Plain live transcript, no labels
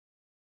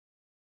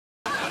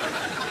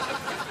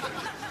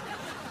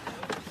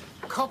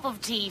cup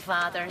of tea,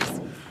 Fathers?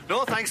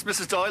 No, thanks,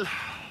 Mrs. Doyle.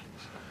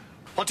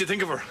 What do you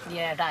think of her?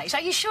 Yeah, right. Are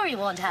you sure you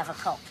won't have a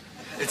cup?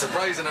 It's a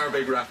prize in our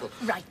big raffle.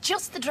 Right,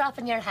 just the drop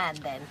in your hand,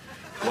 then.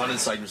 Go on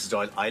inside, Mrs.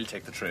 Doyle. I'll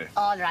take the tray.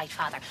 All right,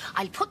 Father.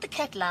 I'll put the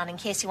kettle on in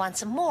case you want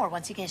some more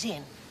once you get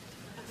in.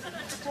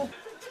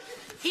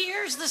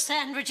 Here's the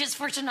sandwiches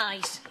for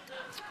tonight.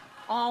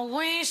 Oh,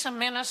 wait a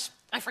minute.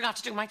 I forgot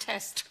to do my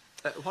test.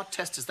 What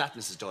test is that,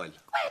 Mrs. Doyle?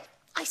 Well,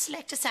 I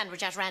select a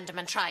sandwich at random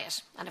and try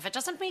it. And if it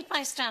doesn't meet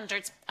my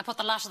standards, I put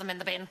the lot of them in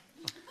the bin.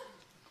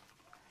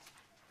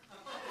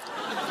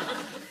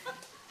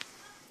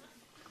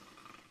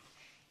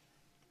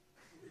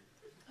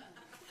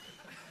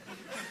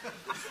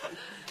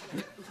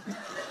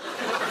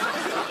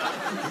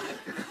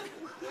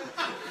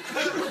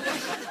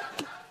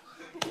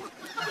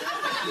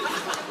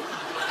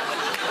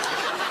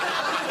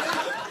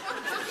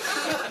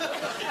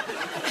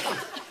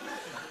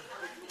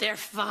 They're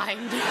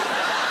fine.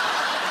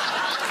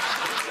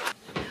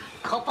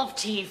 Cup of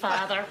tea,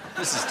 Father.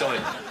 Mrs. Doyle,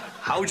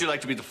 how would you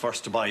like to be the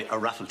first to buy a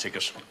raffle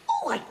ticket?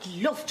 Oh, I'd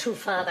love to,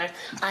 Father.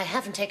 I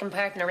haven't taken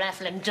part in a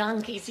raffle in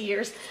donkey's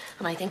years,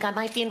 and I think I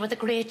might be in with a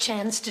great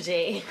chance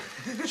today.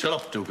 Shut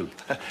up, Dougal.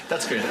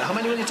 That's great. How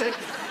many will you take?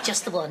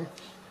 Just the one.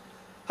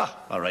 Ah,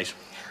 all right.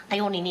 I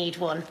only need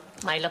one.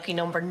 My lucky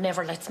number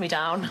never lets me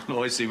down.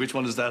 Oh, I see. Which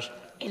one is that?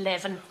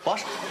 11.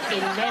 What?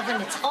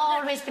 11. It's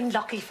always been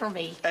lucky for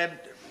me.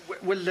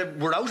 Well,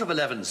 we're out of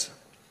 11s.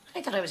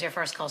 I thought I was your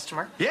first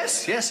customer.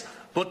 Yes, yes.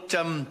 But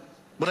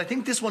I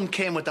think this one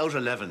came without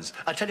 11s.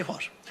 I'll tell you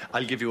what.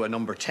 I'll give you a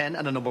number 10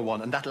 and a number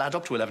 1, and that'll add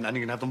up to 11, and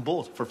you can have them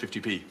both for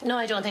 50p. No,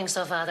 I don't think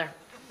so, Father.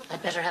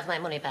 I'd better have my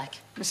money back.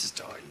 Mrs.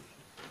 Doyle,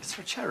 it's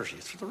for charity.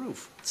 It's for the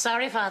roof.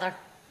 Sorry, Father.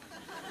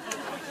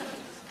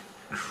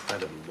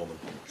 Incredible woman.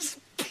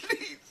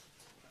 Please.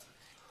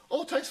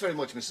 Oh, thanks very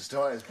much, Mrs.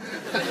 Doyle.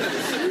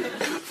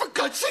 For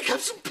God's sake,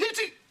 have some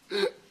pity.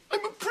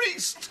 I'm a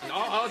priest.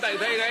 Oh, they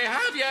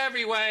have you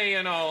every way,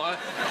 you know.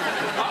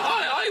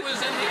 I was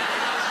in the...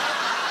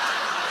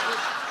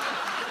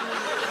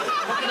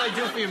 What can I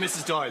do for you,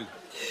 Mrs. Doyle?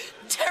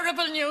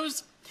 Terrible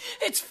news.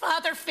 It's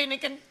Father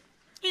Finnegan.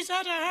 He's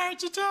had a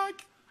heart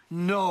attack.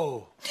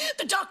 No.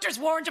 The doctors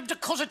warned him to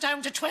cut it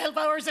down to 12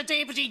 hours a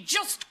day, but he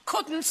just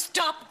couldn't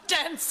stop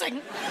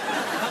dancing.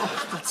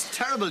 Oh, that's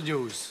terrible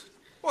news.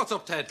 What's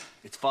up, Ted?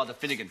 It's Father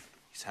Finnegan.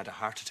 He's had a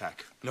heart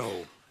attack.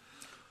 No.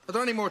 Are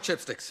there any more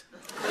chipsticks?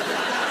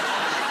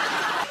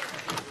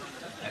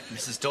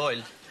 Mrs.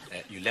 Doyle,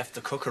 you left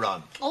the cooker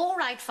on. All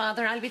right,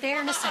 Father. I'll be there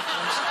in a second.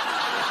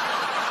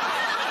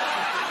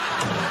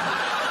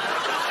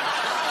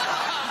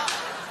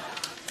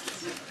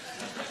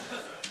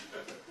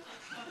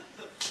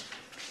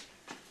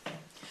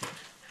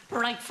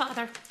 Right,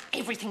 Father.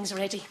 Everything's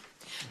ready.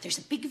 There's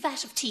a big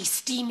vat of tea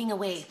steaming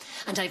away,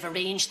 and I've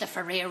arranged the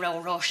Ferrero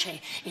Rocher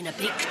in a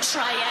big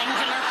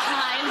triangular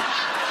pile.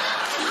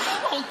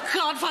 Oh,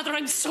 God, Father,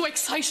 I'm so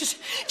excited.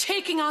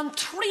 Taking on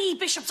 3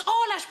 bishops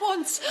all at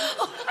once.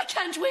 Oh, I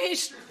can't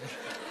wait.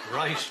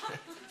 Right.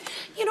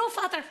 You know,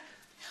 Father,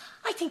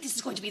 I think this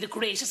is going to be the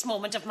greatest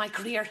moment of my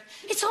career.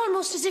 It's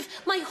almost as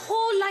if my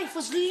whole life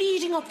was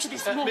leading up to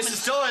this moment.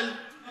 Mrs. Doyle!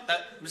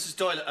 Mrs.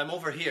 Doyle, I'm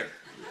over here.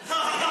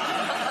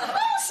 Oh,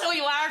 so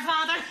you are,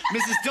 Father.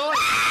 Mrs. Doyle!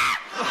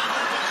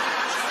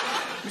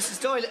 Mrs.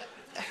 Doyle,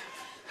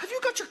 have you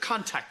got your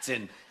contacts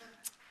in?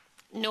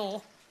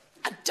 No.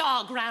 A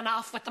dog ran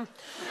off with them.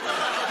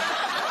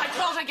 I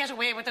thought I'd get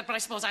away with it, but I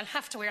suppose I'll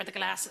have to wear the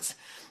glasses.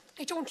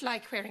 I don't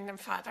like wearing them,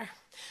 Father.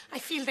 I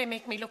feel they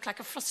make me look like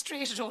a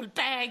frustrated old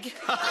bag.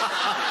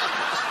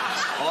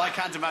 Oh, I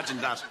can't imagine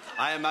that.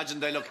 I imagine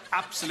they look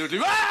absolutely...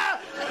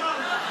 Ah!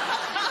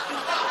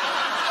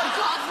 Oh,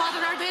 God,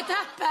 Father, are they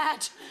that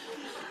bad?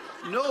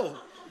 No.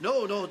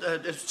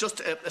 It's just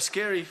a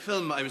scary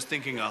film I was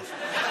thinking of.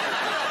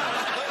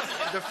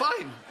 They're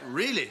fine,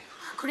 really.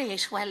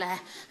 Great. Well,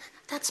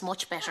 that's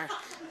much better.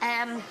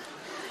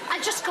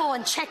 I'll just go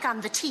and check on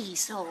the tea,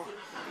 so...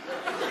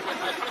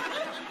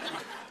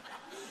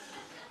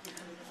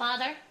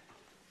 Father?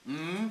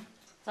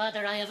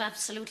 Father, I have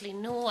absolutely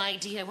no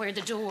idea where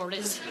the door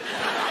is.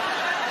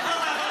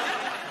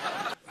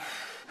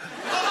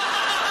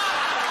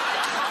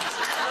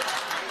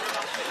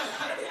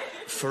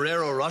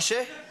 Ferrero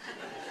Rocher?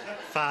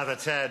 Father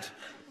Ted,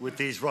 with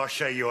these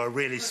Rocher, you are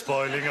really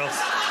spoiling us.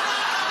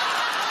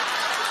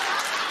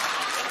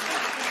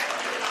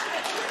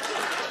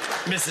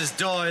 Mrs.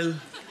 Doyle.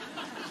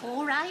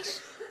 All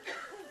right.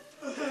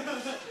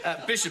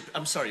 Bishop,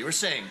 I'm sorry, you were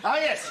saying... Oh,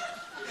 yes.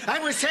 I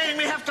was saying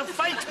we have to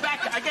fight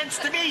back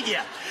against the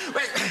media.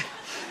 Well,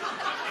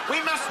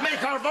 we must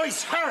make our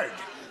voice heard.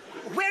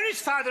 Where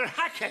is Father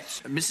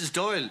Hackett? Mrs.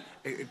 Doyle,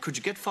 could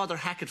you get Father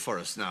Hackett for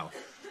us now?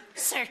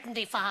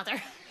 Certainly,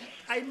 Father.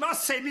 I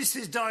must say,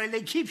 Mrs. Doyle,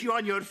 they keep you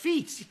on your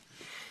feet.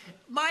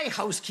 My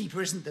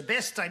housekeeper isn't the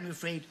best, I'm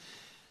afraid.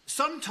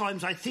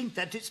 Sometimes I think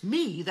that it's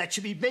me that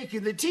should be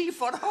making the tea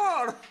for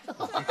her.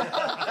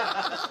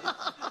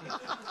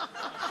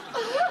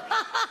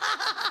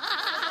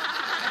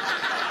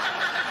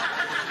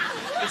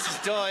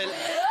 Mrs. Doyle.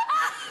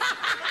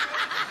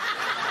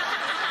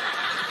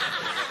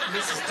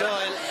 Mrs.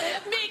 Doyle.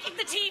 Making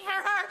the tea for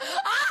her.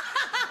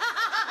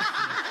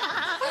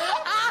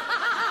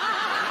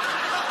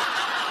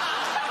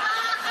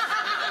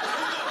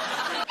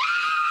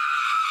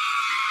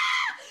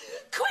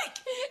 Quick!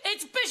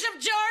 It's Bishop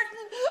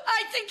Jordan.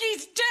 I think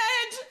he's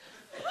dead.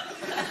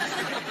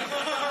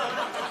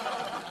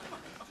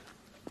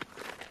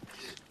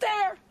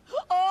 There.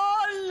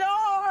 Oh,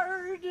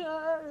 Lord.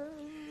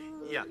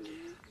 Yeah.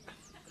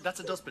 That's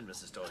a dustbin,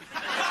 Mrs. Doyle.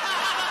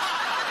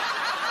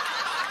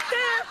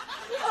 There.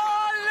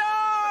 Oh,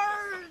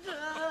 Lord.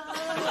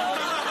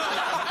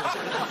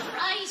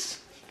 Right.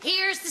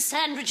 Here's the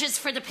sandwiches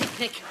for the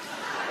picnic.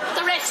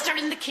 The rest are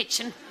in the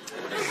kitchen.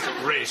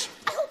 Great.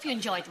 I hope you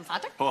enjoyed them,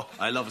 Father. Oh,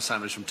 I love a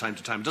sandwich from time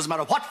to time. It doesn't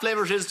matter what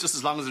flavour it is, just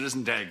as long as it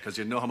isn't egg, because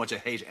you know how much I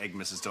hate egg,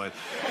 Mrs. Doyle.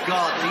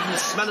 God, even the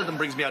smell of them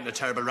brings me out in a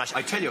terrible rash.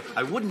 I tell you,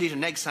 I wouldn't eat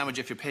an egg sandwich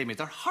if you paid me.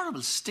 They're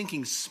horrible,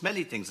 stinking,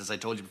 smelly things, as I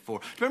told you before.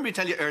 Do you remember me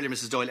telling you earlier,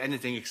 Mrs. Doyle,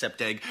 anything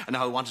except egg, and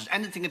how I wanted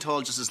anything at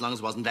all just as long as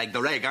it wasn't egg?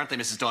 They're egg, aren't they,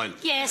 Mrs. Doyle?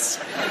 Yes.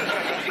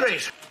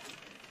 Great.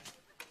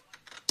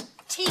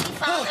 Tea,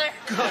 Father.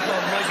 God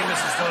almighty,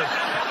 Mrs. Doyle.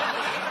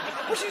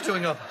 What are you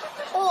doing up?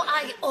 Oh,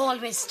 I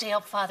always stay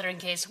up, Father, in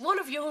case one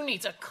of you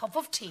needs a cup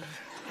of tea.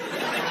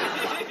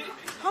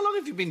 How long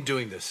have you been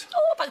doing this?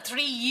 Oh, about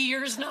 3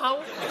 years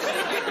now.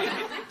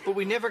 But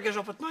we never get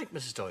up at night,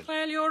 Mrs. Doyle.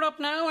 Well, you're up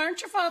now,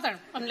 aren't you, Father?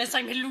 Unless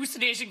I'm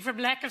hallucinating from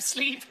lack of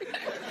sleep.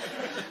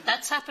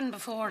 That's happened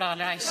before, all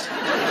right.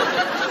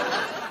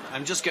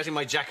 I'm just getting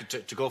my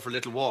jacket to go for a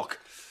little walk.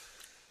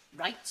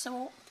 Right,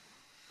 so...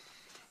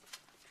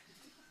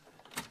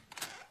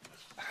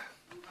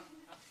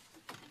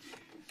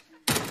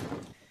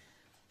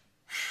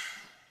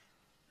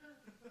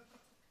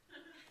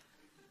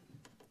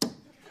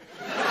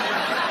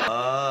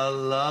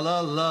 La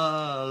la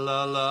la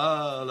la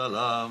la la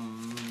la.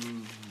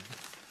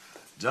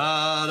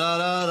 Da da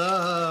da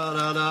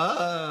da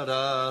da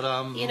da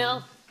da. You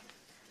know,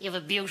 you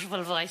have a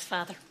beautiful voice,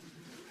 Father.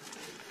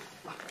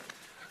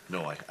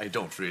 No, I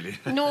don't really.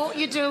 No,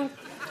 you do.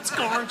 It's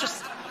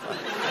gorgeous.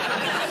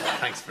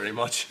 Thanks very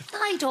much.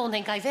 I don't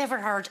think I've ever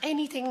heard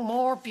anything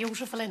more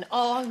beautiful in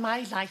all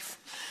my life.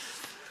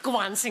 Go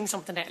on, sing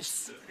something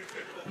else.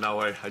 Now,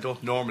 I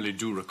don't normally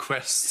do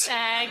requests.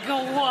 Go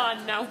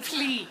on now,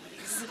 please.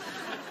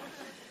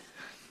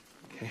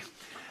 Okay.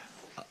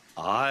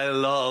 I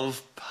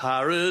love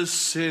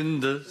Paris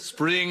in the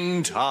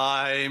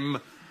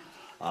springtime.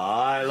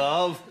 I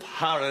love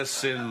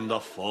Paris in the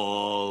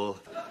fall.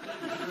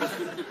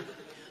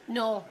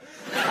 No.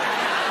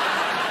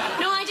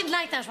 No, I didn't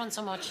like that one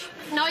so much.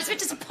 No, I was a bit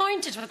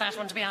disappointed with that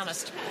one, to be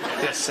honest.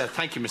 Yes,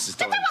 thank you, Mrs.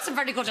 Doyle. That wasn't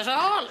very good at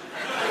all.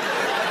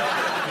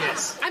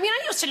 Yes. I mean,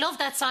 I used to love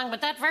that song,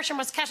 but that version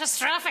was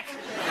catastrophic.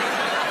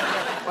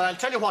 Well, I'll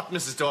tell you what,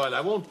 Mrs. Doyle,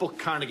 I won't book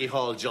Carnegie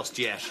Hall just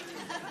yet.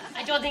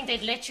 I don't think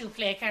they'd let you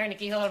play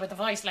Carnegie Hall with a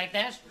voice like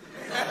that.